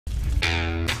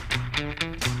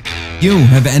You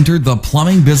have entered the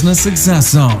Plumbing Business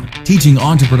Success Zone, teaching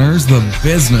entrepreneurs the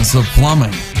business of plumbing.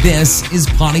 This is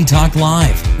Potty Talk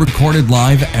Live, recorded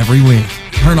live every week.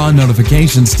 Turn on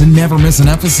notifications to never miss an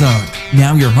episode.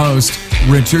 Now your host,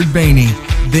 Richard Behney,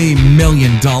 the $1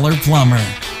 Million Plumber.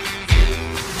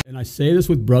 And I say this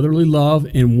with brotherly love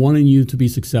and wanting you to be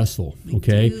successful,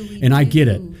 okay? And I get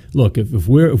it. Look, if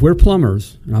we're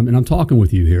plumbers, and I'm talking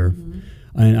with you here,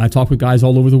 and I talk with guys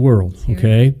all over the world,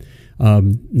 okay?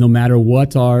 No matter what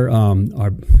the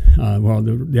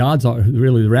odds are,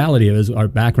 really the reality is our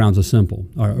backgrounds are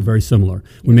very similar.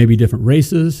 We may be different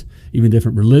races, even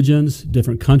different religions,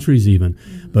 different countries even.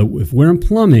 But if we're in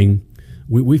plumbing,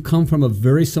 we've come from a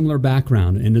very similar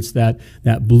background, and it's that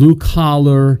blue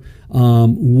collar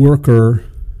worker,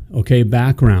 okay,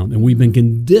 background, and we've been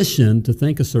conditioned to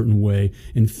think a certain way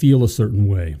and feel a certain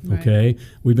way, okay?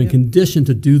 We've been conditioned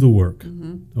to do the work,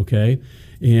 okay?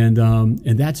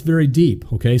 And that's very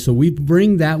deep, okay? So we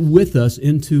bring that with us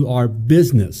into our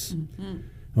business,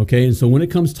 okay? And so when it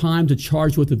comes time to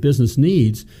charge what the business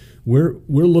needs, we're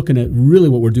looking at, really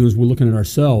what we're doing is we're looking at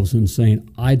ourselves and saying,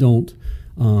 I don't,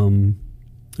 I'm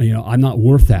not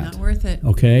worth that. Not worth it.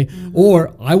 Okay?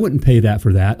 Or I wouldn't pay that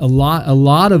for that. A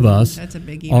lot of us, that's a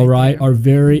biggie, all right, are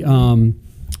very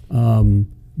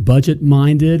budget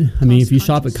minded. I mean, if you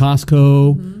shop at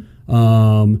Costco,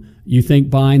 you think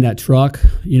buying that truck,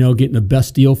 getting the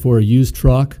best deal for a used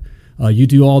truck, you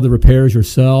do all the repairs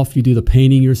yourself, you do the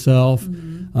painting yourself,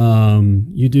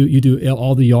 you do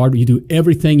all the yard, you do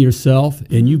everything yourself,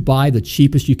 and you buy the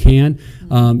cheapest you can.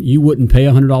 You wouldn't pay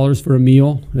 $100 for a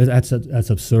meal. That's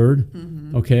absurd.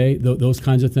 Okay, those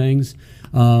kinds of things.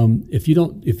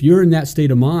 If you're in that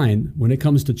state of mind when it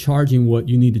comes to charging what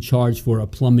you need to charge for a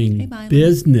plumbing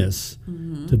business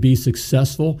to be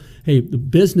successful, hey, the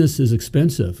business is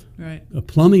expensive. Right. A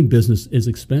plumbing business is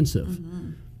expensive.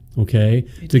 Okay,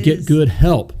 to get good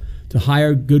help, to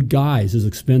hire good guys is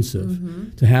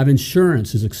expensive. To have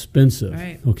insurance is expensive.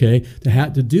 Right. Okay,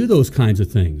 to do those kinds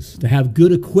of things, to have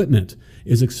good equipment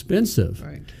is expensive.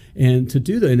 Right. And to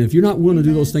do that, and if you're not willing to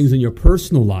do those things in your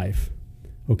personal life,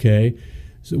 okay,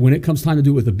 so when it comes time to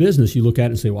do it with a business, you look at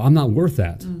it and say, well, I'm not worth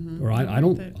that, or I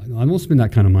don't spend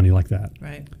that kind of money like that.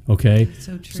 Right. Okay. That's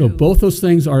so true. So both those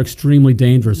things are extremely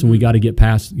dangerous, and we got to get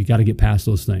past. You got to get past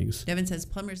those things. Devin says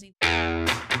plumbers need.